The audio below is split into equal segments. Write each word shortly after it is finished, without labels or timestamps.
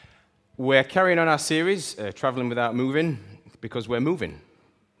We're carrying on our series, Traveling Without Moving, because we're moving.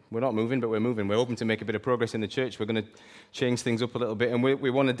 We're not moving, but we're moving. We're hoping to make a bit of progress in the church. We're going to change things up a little bit, and we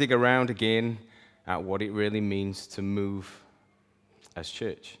want to dig around again at what it really means to move as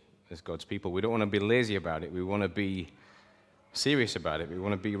church, as God's people. We don't want to be lazy about it. We want to be serious about it. We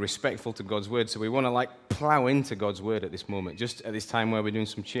want to be respectful to God's word. So we want to plow into God's word at this moment, just at this time where we're doing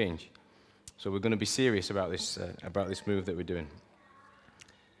some change. So we're going to be serious about this move that we're doing.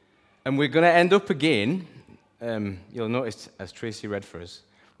 And we're going to end up again, you'll notice as Tracy read for us,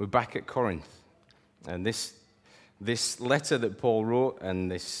 we're back at Corinth. And this letter that Paul wrote and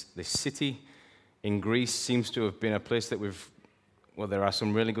this city in Greece seems to have been a place that there are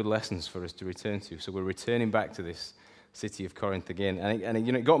some really good lessons for us to return to. So we're returning back to this city of Corinth again. And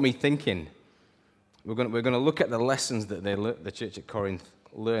it got me thinking, we're going to look at the lessons that the church at Corinth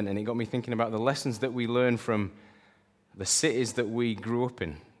learned. And it got me thinking about the lessons that we learn from the cities that we grew up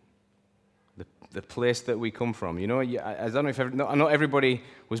in. The place that we come from. I don't know if not everybody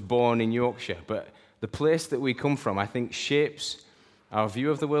was born in Yorkshire, but the place that we come from, I think, shapes our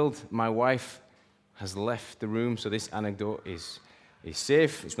view of the world. My wife has left the room, so this anecdote is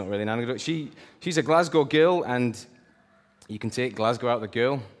safe. It's not really an anecdote. She's a Glasgow girl, and you can take Glasgow out of the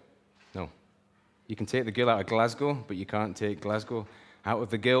girl. No. You can take the girl out of Glasgow, but you can't take Glasgow out of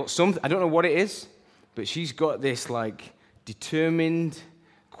the girl. I don't know what it is, but she's got this determined,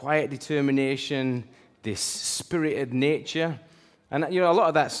 quiet determination, this spirited nature, and a lot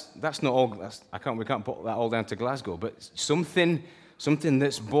of that's not all. We can't put that all down to Glasgow, but something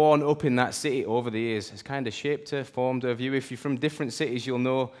that's born up in that city over the years has kind of shaped her, formed her view. If you're from different cities, you'll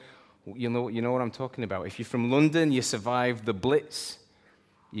know what I'm talking about. If you're from London, you survived the Blitz.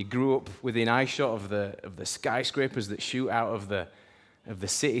 You grew up within eyeshot of the skyscrapers that shoot out of the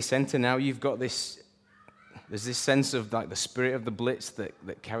city centre. Now you've got this. There's this sense of the spirit of the Blitz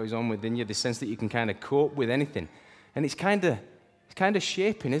that carries on within you, this sense that you can kind of cope with anything. And it's kind of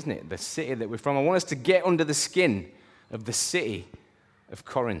shaping, isn't it, the city that we're from. I want us to get under the skin of the city of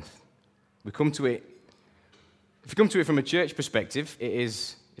Corinth. If you come to it from a church perspective,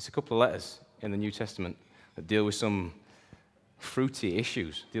 it's a couple of letters in the New Testament that deal with some fruity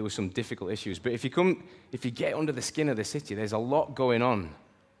issues, deal with some difficult issues. But if you get under the skin of the city, there's a lot going on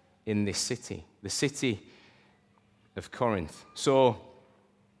in this city, the city of Corinth. So,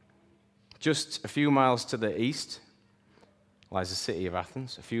 just a few miles to the east lies the city of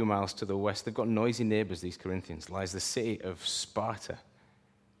Athens. A few miles to the west, they've got noisy neighbors, these Corinthians, lies the city of Sparta.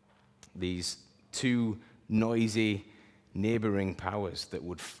 These two noisy neighboring powers that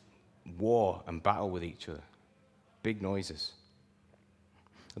would war and battle with each other. Big noises.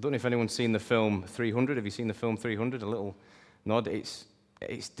 I don't know if anyone's seen the film 300. Have you seen the film 300? A little nod.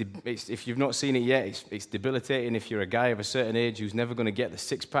 If you've not seen it yet, it's debilitating. If you're a guy of a certain age who's never going to get the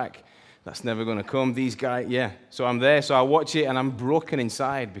six-pack, that's never going to come. These guys, yeah. So I'm there, so I watch it, and I'm broken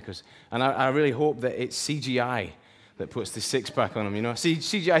inside and I really hope that it's CGI that puts the six-pack on them.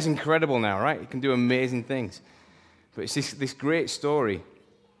 CGI is incredible now, right? It can do amazing things. But it's this great story.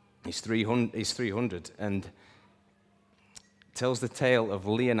 It's 300, and tells the tale of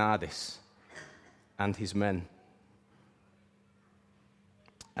Leonidas and his men.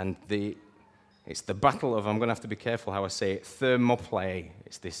 And it's the battle of, I'm going to have to be careful how I say it, Thermopylae.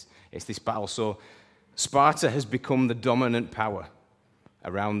 It's this battle. So Sparta has become the dominant power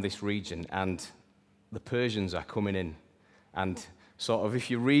around this region, and the Persians are coming in. And sort of,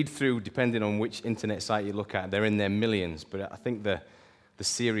 if you read through, depending on which internet site you look at, they're in their millions. But I think the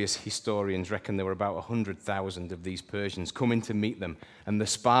serious historians reckon there were about 100,000 of these Persians coming to meet them, and the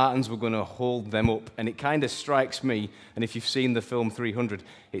Spartans were going to hold them up. And it kind of strikes me, and if you've seen the film 300,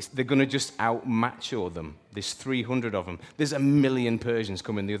 they're going to just outmacho them. There's 300 of them. There's 1 million Persians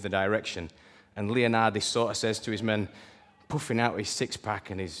coming the other direction, and Leonidas sort of says to his men, puffing out his six-pack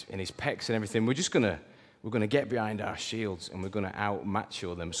and his pecs and everything, we're going to get behind our shields and we're going to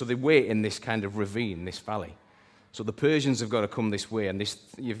outmacho them. So they wait in this kind of ravine, this valley. So the Persians have got to come this way, and if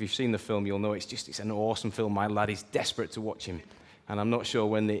you've seen the film, you'll know it's an awesome film. My lad is desperate to watch him, and I'm not sure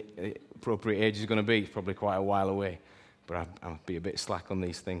when the appropriate age is going to be. It's probably quite a while away, but I'll be a bit slack on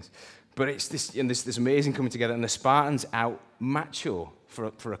these things. But it's this amazing coming together, and the Spartans out macho for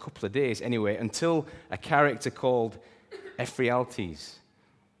a couple of days anyway, until a character called Ephialtes,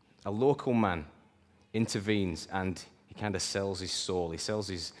 a local man, intervenes, and he kind of sells his soul. He sells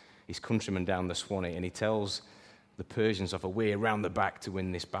his countrymen down the Swanee, and he tells the Persians of a way around the back to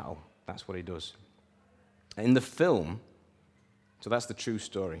win this battle. That's what he does. In the film, so that's the true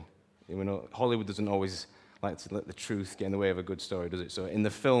story. Hollywood doesn't always like to let the truth get in the way of a good story, does it? So in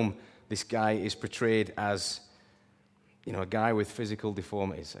the film, this guy is portrayed as a guy with physical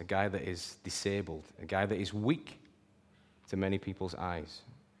deformities, a guy that is disabled, a guy that is weak to many people's eyes.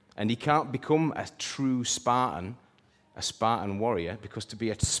 And he can't become a true Spartan, a Spartan warrior, because to be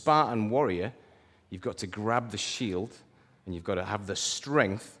a Spartan warrior, you've got to grab the shield and you've got to have the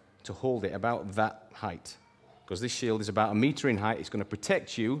strength to hold it about that height. Because this shield is about 1 meter in height. It's going to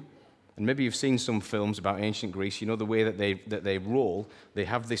protect you. And maybe you've seen some films about ancient Greece. You know the way that they roll. They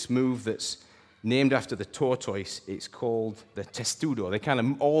have this move that's named after the tortoise. It's called the testudo. They kind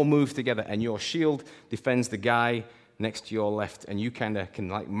of all move together, and your shield defends the guy next to your left, and you kind of can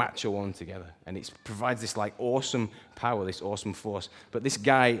like macho on together. And it provides this like awesome power, this awesome force. But this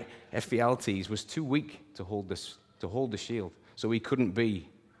guy, Ephialtes, was too weak to hold the shield. So he couldn't be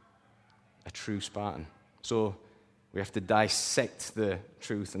a true Spartan. So we have to dissect the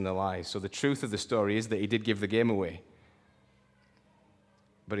truth and the lies. So the truth of the story is that he did give the game away.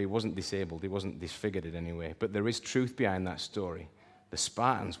 But he wasn't disabled. He wasn't disfigured in any way. But there is truth behind that story. The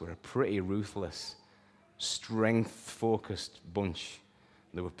Spartans were a pretty ruthless, strength-focused bunch.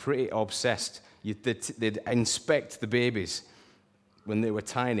 They were pretty obsessed. They'd inspect the babies when they were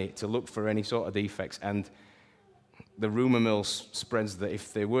tiny to look for any sort of defects. And the rumor mill spreads that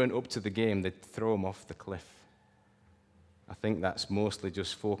if they weren't up to the game, they'd throw them off the cliff. I think that's mostly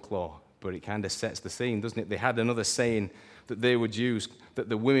just folklore, but it kind of sets the scene, doesn't it? They had another saying that they would use, that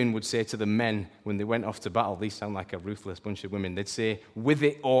the women would say to the men when they went off to battle. These sound like a ruthless bunch of women. They'd say, with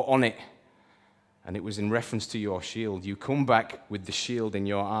it or on it. And it was in reference to your shield. You come back with the shield in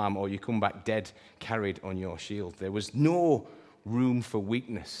your arm, or you come back dead, carried on your shield. There was no room for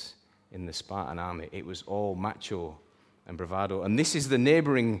weakness in the Spartan army. It was all macho and bravado. And this is the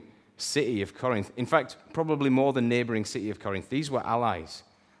neighboring city of Corinth. In fact, probably more than neighboring city of Corinth. These were allies.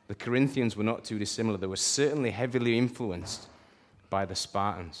 The Corinthians were not too dissimilar. They were certainly heavily influenced by the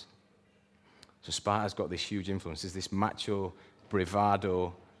Spartans. So Sparta's got this huge influence. There's this macho,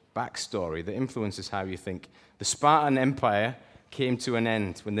 bravado backstory that influences how you think. The Spartan Empire came to an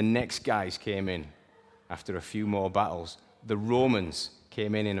end when the next guys came in after a few more battles. The Romans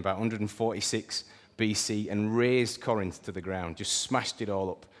came in about 146 BC and razed Corinth to the ground, just smashed it all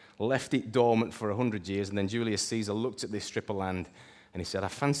up, left it dormant for 100 years, and then Julius Caesar looked at this strip of land and he said, I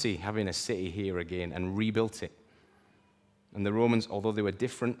fancy having a city here again, and rebuilt it. And the Romans, although they were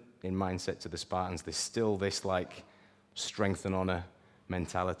different in mindset to the Spartans, there's still this like strength and honor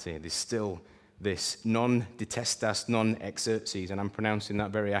mentality. There's still this non detestas, non exerces, and I'm pronouncing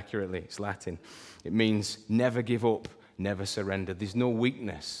that very accurately. It's Latin. It means never give up, never surrender. There's no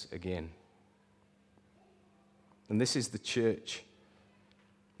weakness again. And this is the church.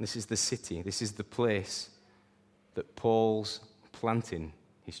 This is the city. This is the place that Paul's planting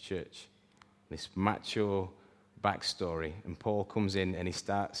his church. This macho backstory. And Paul comes in and he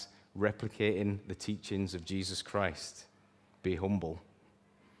starts replicating the teachings of Jesus Christ. Be humble.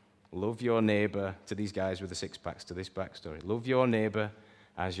 Love your neighbor, to these guys with the six-packs, to this backstory. Love your neighbor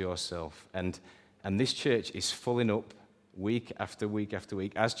as yourself. And this church is filling up week after week after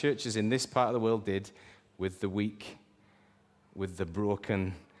week, as churches in this part of the world did, with the weak, with the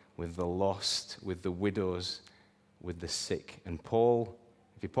broken, with the lost, with the widows, with the sick. And Paul,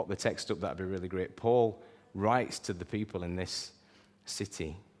 if you pop the text up, that'd be really great. Paul writes to the people in this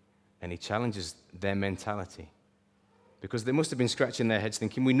city, and he challenges their mentality. Because they must have been scratching their heads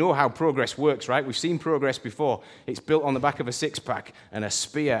thinking, we know how progress works, right? We've seen progress before. It's built on the back of a six-pack and a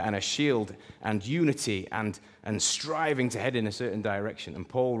spear and a shield and unity and striving to head in a certain direction. And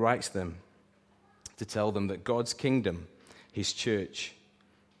Paul writes them to tell them that God's kingdom, his church,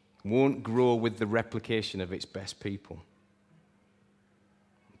 won't grow with the replication of its best people,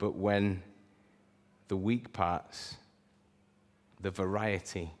 but when the weak parts, the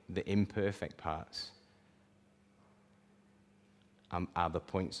variety, the imperfect parts are the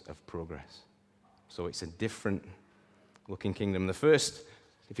points of progress. So it's a different looking kingdom. The first,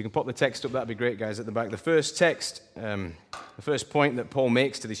 if you can pop the text up, that'd be great, guys, at the back. The first text, the first point that Paul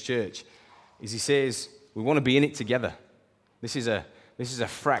makes to this church is he says, we want to be in it together. This is a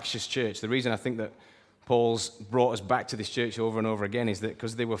fractious church. The reason I think that Paul's brought us back to this church over and over again is that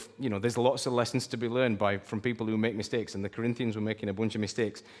because they were, there's lots of lessons to be learned from people who make mistakes, and the Corinthians were making a bunch of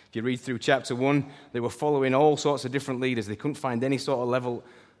mistakes. If you read through chapter 1, they were following all sorts of different leaders. They couldn't find any sort of level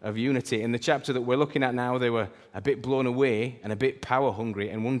of unity. In the chapter that we're looking at now, they were a bit blown away and a bit power hungry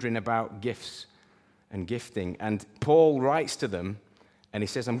and wondering about gifts and gifting. And Paul writes to them, and he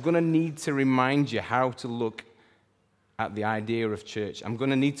says, I'm going to need to remind you how to look at the idea of church. I'm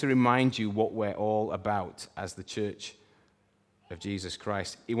going to need to remind you what we're all about as the church of Jesus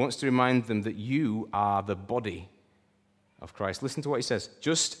Christ. He wants to remind them that you are the body of Christ. Listen to what he says.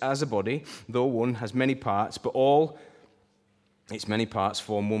 Just as a body, though one, has many parts, but all its many parts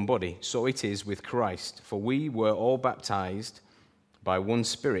form one body. So it is with Christ. For we were all baptized by one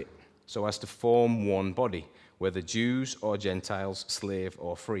Spirit, so as to form one body, whether Jews or Gentiles, slave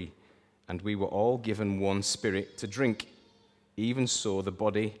or free. And we were all given one Spirit to drink. Even so, the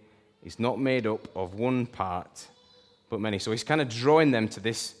body is not made up of one part, but many. So he's kind of drawing them to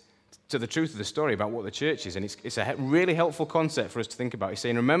the truth of the story about what the church is. And it's a really helpful concept for us to think about. He's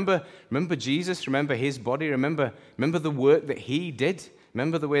saying, remember Jesus, remember his body, remember the work that he did.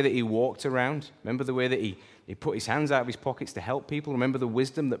 Remember the way that he walked around. Remember the way that he put his hands out of his pockets to help people. Remember the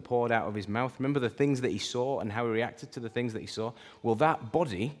wisdom that poured out of his mouth. Remember the things that he saw and how he reacted to the things that he saw. Well, that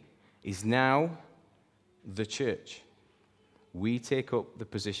body is now the church. We take up the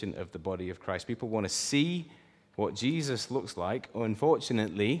position of the body of Christ. People want to see what Jesus looks like.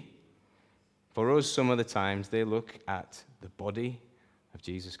 Unfortunately, for us, some of the times, they look at the body of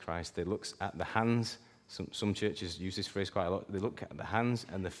Jesus Christ. They look at the hands. Some churches use this phrase quite a lot. They look at the hands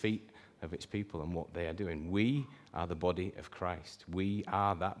and the feet of its people and what they are doing. We are the body of Christ. We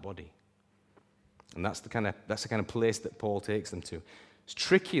are that body. And that's the kind of place that Paul takes them to. It's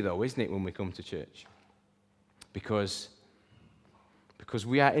tricky, though, isn't it, when we come to church? Because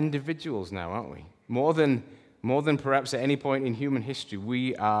we are individuals now, aren't we? More than perhaps at any point in human history,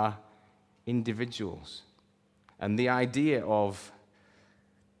 we are individuals. And the ideas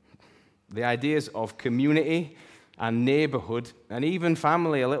of community and neighborhood and even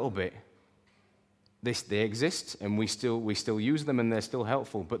family a little bit, they exist and we still use them and they're still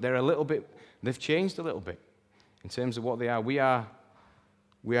helpful, but they've changed a little bit in terms of what they are. We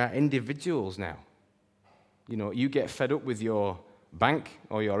are individuals now. You know, you get fed up with your bank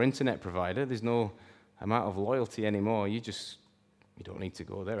or your internet provider, there's no amount of loyalty anymore. You don't need to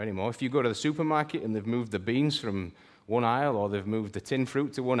go there anymore. If you go to the supermarket and they've moved the beans from one aisle or they've moved the tin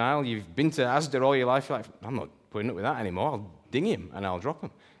fruit to one aisle, you've been to Asda all your life, you're like, I'm not putting up with that anymore. I'll ding him and I'll drop him.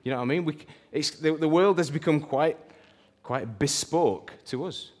 You know what I mean? The world has become quite bespoke to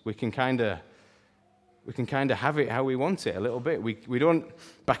us. We can kind of have it how we want it a little bit. We don't.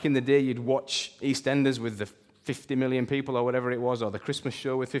 Back in the day, you'd watch EastEnders with the 50 million people or whatever it was, or the Christmas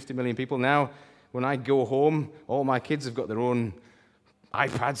show with 50 million people. Now, when I go home, all my kids have got their own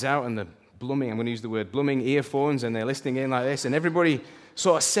iPads out and the I'm going to use the word blooming earphones, and they're listening in like this, and everybody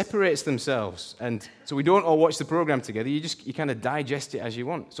sort of separates themselves. And so we don't all watch the program together. You kind of digest it as you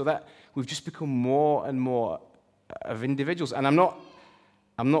want. So that we've just become more and more of individuals. And I'm not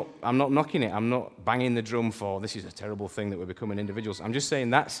knocking it. I'm not banging the drum for this is a terrible thing that we're becoming individuals. I'm just saying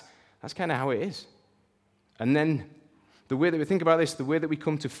that's kind of how it is. And then the way that we think about this, the way that we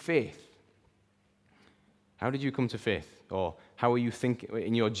come to faith. How did you come to faith? Or how are you thinking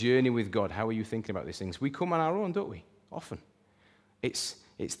in your journey with God? How are you thinking about these things? We come on our own, don't we? Often. It's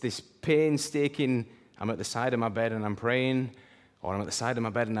this painstaking, I'm at the side of my bed and I'm praying, or I'm at the side of my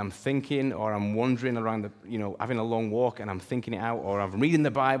bed and I'm thinking, or I'm wandering around, having a long walk and I'm thinking it out, or I'm reading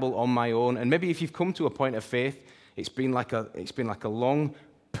the Bible on my own. And maybe if you've come to a point of faith, it's been like a long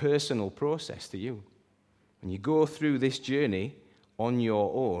personal process to you. And you go through this journey on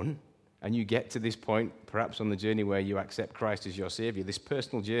your own, and you get to this point, perhaps on the journey where you accept Christ as your Savior, this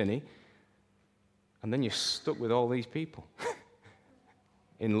personal journey, and then you're stuck with all these people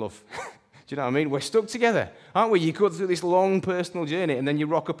in love. Do you know what I mean? We're stuck together, aren't we? You go through this long personal journey, and then you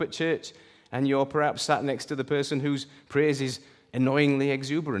rock up at church, and you're perhaps sat next to the person whose praise is annoyingly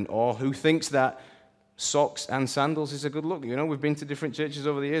exuberant, or who thinks that socks and sandals is a good look. We've been to different churches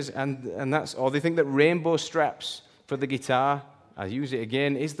over the years, and or they think that rainbow straps for the guitar, I use it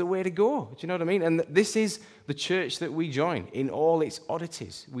again, is the way to go. Do you know what I mean? And this is the church that we join in all its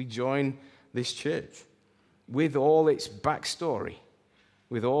oddities. We join this church with all its backstory,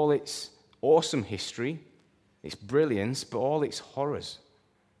 with all its awesome history, its brilliance, but all its horrors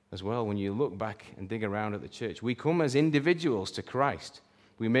as well. When you look back and dig around at the church, we come as individuals to Christ.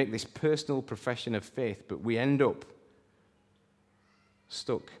 We make this personal profession of faith, but we end up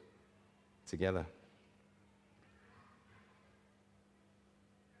stuck together.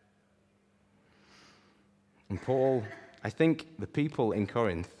 And Paul, I think the people in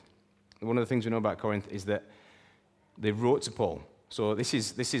Corinth, one of the things we know about Corinth is that they wrote to Paul. So this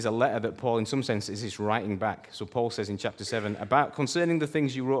is a letter that Paul, in some sense, is writing back. So Paul says in chapter 7, concerning the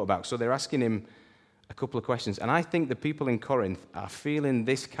things you wrote about. So they're asking him a couple of questions. And I think the people in Corinth are feeling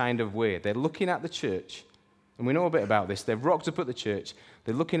this kind of way. They're looking at the church, and we know a bit about this. They've rocked up at the church.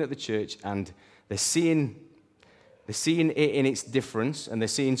 They're looking at the church, and they're seeing it in its difference, and they're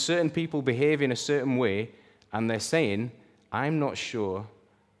seeing certain people behave in a certain way, and they're saying, I'm not sure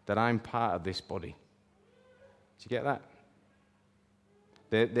that I'm part of this body. Do you get that?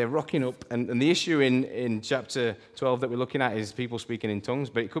 They're rocking up. And the issue in chapter 12 that we're looking at is people speaking in tongues,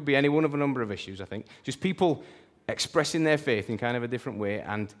 but it could be any one of a number of issues, I think. Just people expressing their faith in kind of a different way.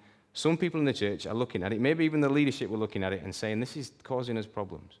 And some people in the church are looking at it, maybe even the leadership were looking at it and saying, this is causing us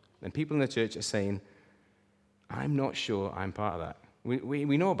problems. And people in the church are saying, I'm not sure I'm part of that.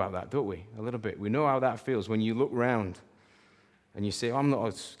 We know about that, don't we? A little bit. We know how that feels when you look round and you say, I'm not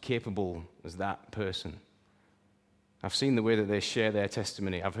as capable as that person. I've seen the way that they share their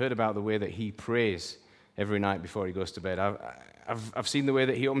testimony. I've heard about the way that he prays every night before he goes to bed. I've seen the way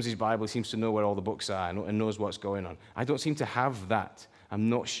that he opens his Bible. He seems to know where all the books are and knows what's going on. I don't seem to have that. I'm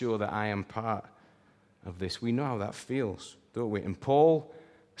not sure that I am part of this. We know how that feels, don't we? And Paul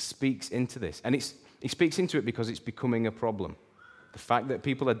speaks into this. And he speaks into it because it's becoming a problem. The fact that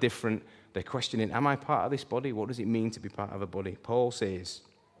people are different, they're questioning, am I part of this body? What does it mean to be part of a body? Paul says,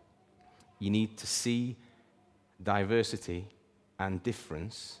 you need to see diversity and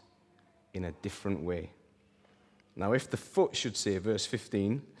difference in a different way. Now, if the foot should say, verse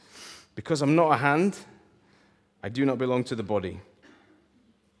 15, because I'm not a hand, I do not belong to the body.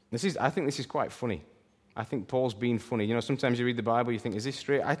 I think this is quite funny. I think Paul's being funny. You know, sometimes you read the Bible, you think, is this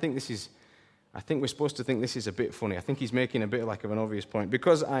straight? I think we're supposed to think this is a bit funny. I think he's making a bit like of an obvious point.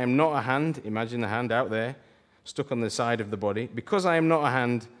 Because I am not a hand, imagine the hand out there, stuck on the side of the body. Because I am not a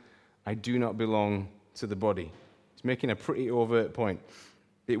hand, I do not belong to the body. He's making a pretty overt point.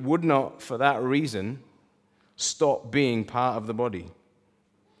 It would not, for that reason, stop being part of the body.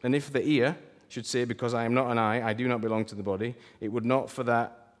 And if the ear should say, because I am not an eye, I do not belong to the body, it would not, for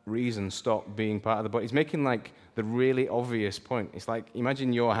that reason, stop being part of the body. He's making like the really obvious point. It's like,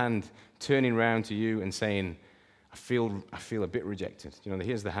 imagine your hand turning around to you and saying, I feel a bit rejected. You know,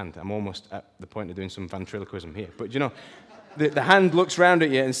 here's the hand. I'm almost at the point of doing some ventriloquism here. But, you know, the hand looks round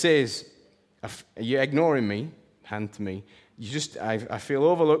at you and says, you're ignoring me, hand to me. I feel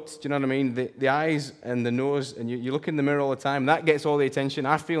overlooked. Do you know what I mean? The eyes and the nose, and you look in the mirror all the time. That gets all the attention.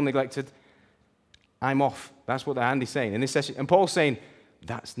 I feel neglected. I'm off. That's what the hand is saying in this session. And Paul's saying,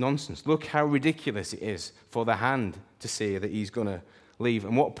 that's nonsense. Look how ridiculous it is for the hand to say that he's going to leave.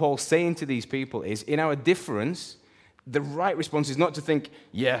 And what Paul's saying to these people is, in our difference, the right response is not to think,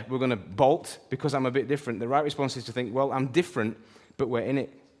 yeah, we're going to bolt because I'm a bit different. The right response is to think, well, I'm different, but we're in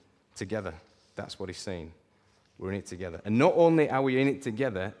it together. That's what he's saying. We're in it together. And not only are we in it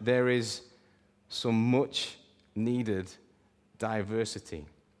together, there is some much needed diversity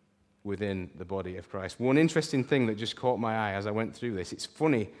within the body of Christ. One interesting thing that just caught my eye as I went through this, it's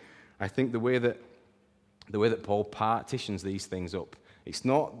funny, I think the way that Paul partitions these things up. It's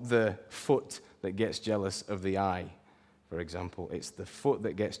not the foot that gets jealous of the eye, for example. It's the foot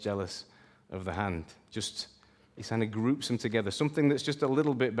that gets jealous of the hand. He kind of groups them together, something that's just a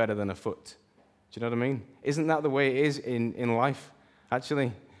little bit better than a foot. Do you know what I mean? Isn't that the way it is in life,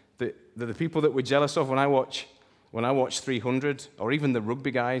 actually? The people that we're jealous of, when I watch 300, or even the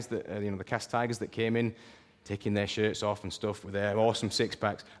rugby guys, the Cast Tigers that came in, taking their shirts off and stuff with their awesome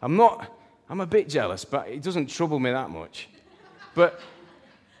six-packs. I'm a bit jealous, but it doesn't trouble me that much. But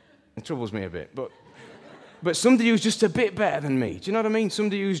it troubles me a bit. But somebody who's just a bit better than me, do you know what I mean?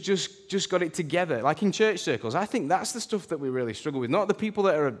 Somebody who's just got it together, like in church circles. I think that's the stuff that we really struggle with. Not the people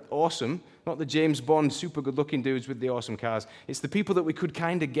that are awesome, not the James Bond super good-looking dudes with the awesome cars. It's the people that we could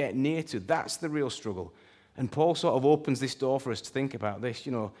kind of get near to. That's the real struggle. And Paul sort of opens this door for us to think about this.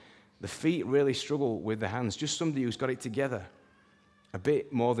 You know, the feet really struggle with the hands. Just somebody who's got it together a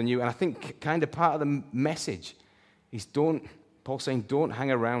bit more than you. And I think kind of part of the message is Paul's saying, don't hang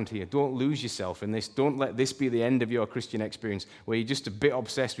around here. Don't lose yourself in this. Don't let this be the end of your Christian experience where you're just a bit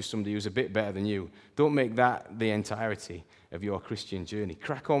obsessed with somebody who's a bit better than you. Don't make that the entirety of your Christian journey.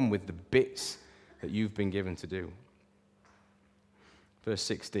 Crack on with the bits that you've been given to do. Verse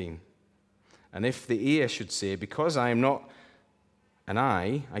 16. And if the ear should say, because I am not an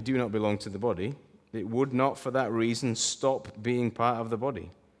eye, I do not belong to the body, it would not for that reason stop being part of the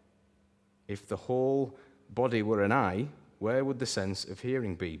body. If the whole body were an eye, where would the sense of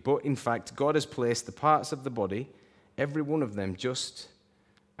hearing be? But in fact, God has placed the parts of the body, every one of them, just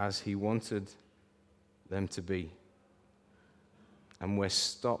as he wanted them to be. And we're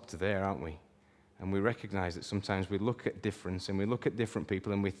stopped there, aren't we? And we recognize that sometimes we look at difference and we look at different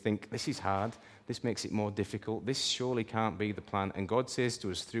people and we think, this is hard, this makes it more difficult, this surely can't be the plan. And God says to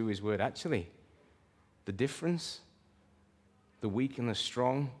us through his word, actually, the difference, the weak and the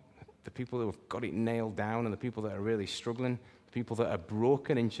strong, the people who have got it nailed down and the people that are really struggling, the people that are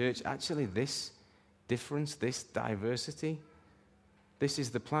broken in church, actually this difference, this diversity, this is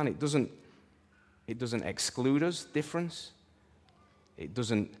the plan. It doesn't exclude us, difference. It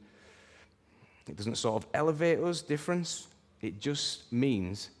doesn't sort of elevate us, difference. It just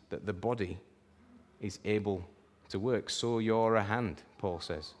means that the body is able to work. So you're a hand, Paul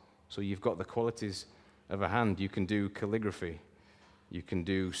says. So you've got the qualities of a hand. You can do calligraphy. You can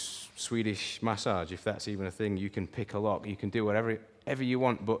do Swedish massage, if that's even a thing. You can pick a lock. You can do whatever you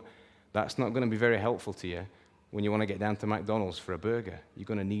want, but that's not going to be very helpful to you when you want to get down to McDonald's for a burger. You're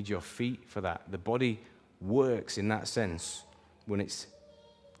going to need your feet for that. The body works in that sense when its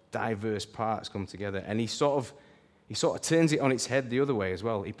diverse parts come together. And he sort of turns it on its head the other way as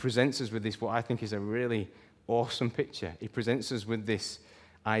well. He presents us with this, what I think is a really awesome picture. He presents us with this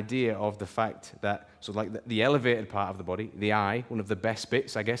idea of the fact that, so like the elevated part of the body, the eye, one of the best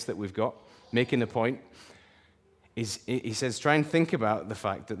bits, I guess, that we've got, making the point, is he says, try and think about the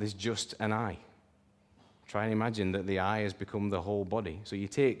fact that there's just an eye. Try and imagine that the eye has become the whole body. So you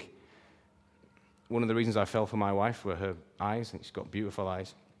take, one of the reasons I fell for my wife were her eyes, and she's got beautiful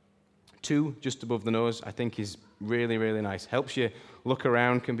eyes. 2, just above the nose, I think is really, really nice. Helps you look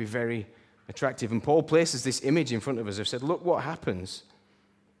around, can be very attractive. And Paul places this image in front of us of said, look what happens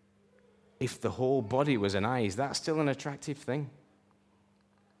if the whole body was an eye. Is that still an attractive thing?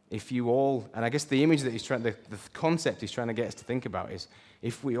 If you all, and I guess the image that the concept he's trying to get us to think about is,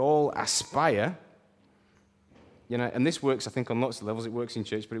 if we all aspire, and this works, I think, on lots of levels. It works in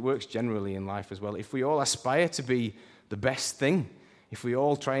church, but it works generally in life as well. If we all aspire to be the best thing, if we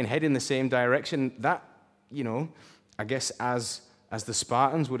all try and head in the same direction, that, I guess as the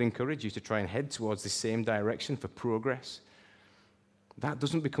Spartans would encourage you to try and head towards the same direction for progress, that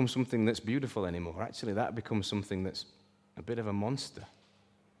doesn't become something that's beautiful anymore. Actually, that becomes something that's a bit of a monster.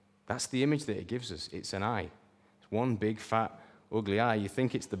 That's the image that it gives us. It's an eye. It's one big, fat, ugly eye. You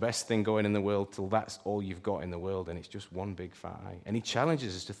think it's the best thing going in the world till that's all you've got in the world, and it's just one big, fat eye. And he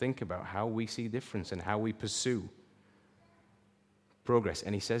challenges us to think about how we see difference and how we pursue progress.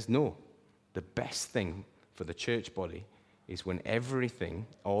 And he says, no, the best thing for the church body is when everything,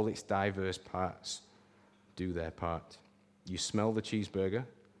 all its diverse parts, do their part. You smell the cheeseburger,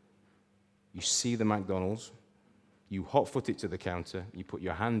 you see the McDonald's, you hot-foot it to the counter, you put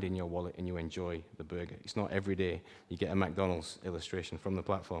your hand in your wallet, and you enjoy the burger. It's not every day you get a McDonald's illustration from the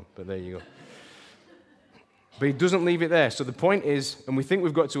platform, but there you go. But he doesn't leave it there. So the point is, and we think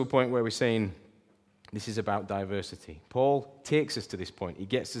we've got to a point where we're saying, this is about diversity. Paul takes us to this point. He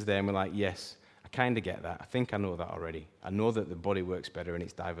gets us there, and we're like, yes, I kind of get that. I think I know that already. I know that the body works better in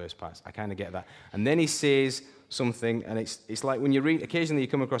its diverse parts. I kind of get that. And then he says something, and it's like when you read, occasionally you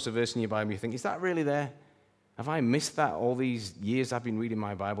come across a verse in your Bible, and you think, is that really there? Have I missed that all these years I've been reading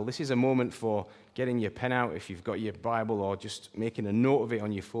my Bible? This is a moment for getting your pen out if you've got your Bible, or just making a note of it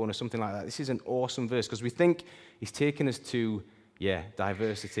on your phone or something like that. This is an awesome verse, because we think he's taken us to,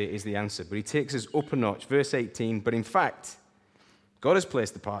 diversity is the answer. But he takes us up a notch. Verse 18, but in fact, God has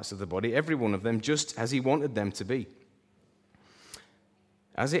placed the parts of the body, every one of them, just as he wanted them to be.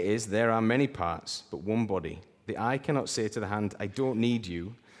 As it is, there are many parts, but one body. The eye cannot say to the hand, I don't need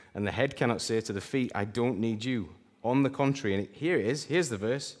you, and the head cannot say to the feet, I don't need you. On the contrary, and here it is, here's the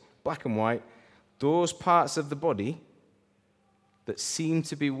verse, black and white, those parts of the body that seem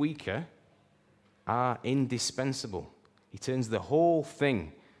to be weaker are indispensable. He turns the whole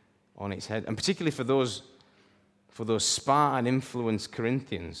thing on its head, and particularly for those Spartan-influenced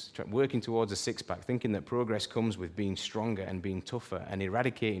Corinthians, working towards a six-pack, thinking that progress comes with being stronger and being tougher and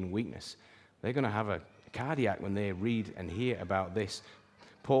eradicating weakness. They're going to have a cardiac when they read and hear about this.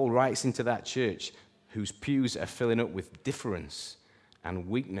 Paul writes into that church whose pews are filling up with difference and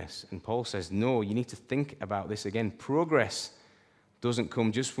weakness. And Paul says, no, you need to think about this again. Progress doesn't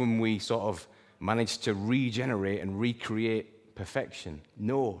come just when we sort of manage to regenerate and recreate perfection.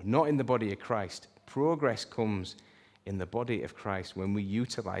 No, not in the body of Christ. Progress comes in the body of Christ when we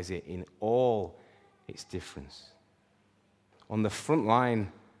utilize it in all its difference. On the front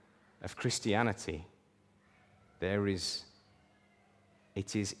line of Christianity, it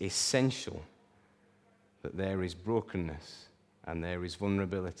is essential that there is brokenness and there is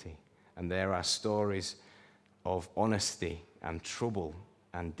vulnerability and there are stories of honesty and trouble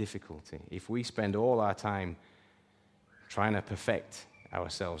and difficulty. If we spend all our time trying to perfect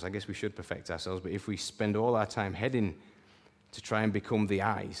ourselves, I guess we should perfect ourselves, but if we spend all our time heading to try and become the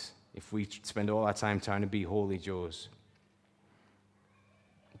eyes, if we spend all our time trying to be holy Joes,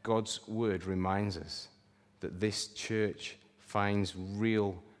 God's word reminds us that this church finds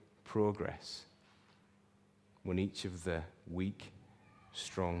real progress when each of the weak,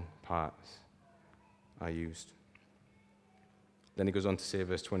 strong parts are used. Then he goes on to say,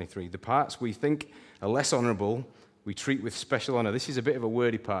 verse 23, the parts we think are less honorable, we treat with special honor. This is a bit of a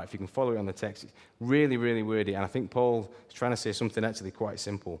wordy part. If you can follow it on the text, it's really, really wordy. And I think Paul is trying to say something actually quite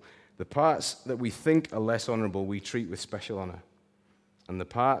simple. The parts that we think are less honorable, we treat with special honor. And the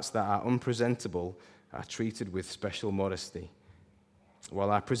parts that are unpresentable are treated with special modesty, while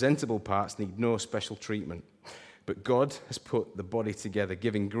our presentable parts need no special treatment. But God has put the body together,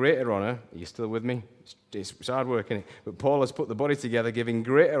 giving greater honor. Are you still with me? It's hard work, isn't it? But Paul has put the body together, giving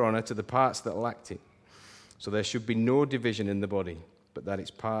greater honor to the parts that lacked it. So there should be no division in the body, but that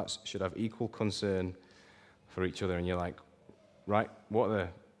its parts should have equal concern for each other. And you're like, right, what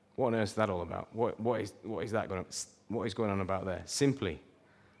on earth is that all about? What is going on about there? Simply,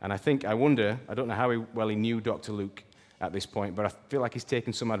 and I wonder, I don't know how well he knew Dr. Luke at this point, but I feel like he's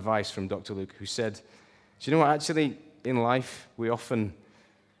taken some advice from Dr. Luke, who said, do you know what, actually, in life, we often,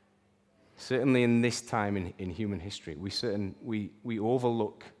 certainly in this time in human history, we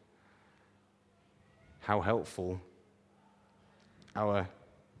overlook how helpful our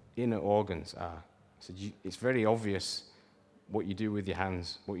inner organs are. So it's very obvious what you do with your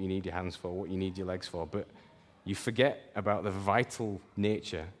hands, what you need your hands for, what you need your legs for, but you forget about the vital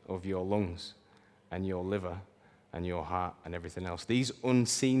nature of your lungs and your liver and your heart and everything else. These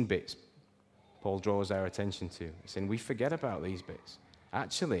unseen bits Paul draws our attention to, saying we forget about these bits.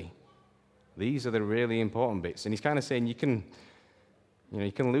 Actually, these are the really important bits. And he's kind of saying you can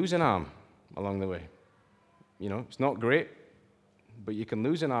lose an arm along the way. It's not great, but you can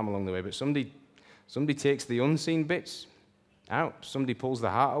lose an arm along the way. But somebody takes the unseen bits out. Somebody pulls the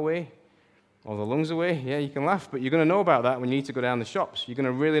heart away or the lungs away. Yeah, you can laugh, but you're going to know about that when you need to go down the shops. You're going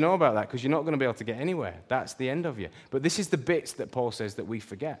to really know about that because you're not going to be able to get anywhere. That's the end of you. But this is the bits that Paul says that we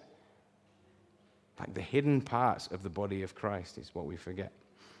forget. Like the hidden parts of the body of Christ is what we forget.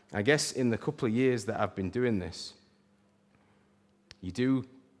 I guess in the couple of years that I've been doing this,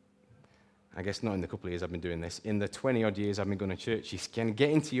 I guess not in the couple of years I've been doing this, in the 20-odd years I've been going to church, you can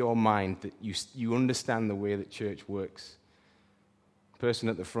get into your mind that you understand the way that church works. Person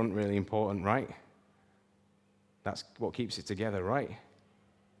at the front, really important, right? That's what keeps it together, right?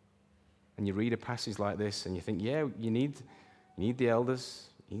 And you read a passage like this and you think, yeah, you need the elders,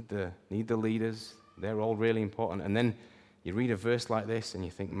 you need the leaders, they're all really important. And then you read a verse like this and you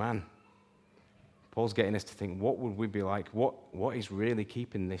think, man, Paul's getting us to think, what would we be like? What is really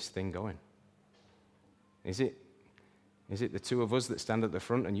keeping this thing going? Is it the two of us that stand at the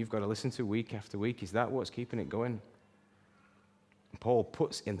front and you've got to listen to week after week? Is that what's keeping it going? Paul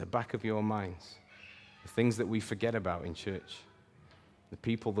puts in the back of your minds the things that we forget about in church, the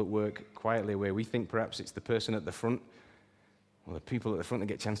people that work quietly away. We think perhaps it's the person at the front or the people at the front that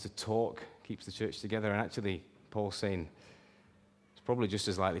get a chance to talk, keeps the church together. And actually, Paul's saying it's probably just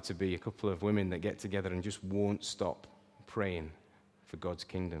as likely to be a couple of women that get together and just won't stop praying for God's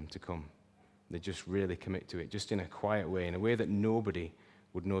kingdom to come. They just really commit to it, just in a quiet way, in a way that nobody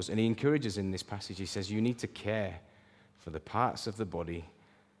would know. And he encourages in this passage, he says, you need to care for the parts of the body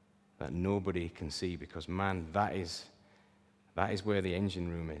that nobody can see, because, man, that is where the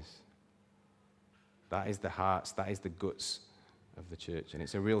engine room is. That is the hearts, that is the guts of the church. And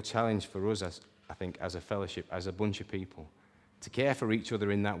it's a real challenge for us, as a fellowship, as a bunch of people, to care for each other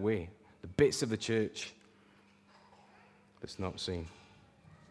in that way. The bits of the church that's not seen.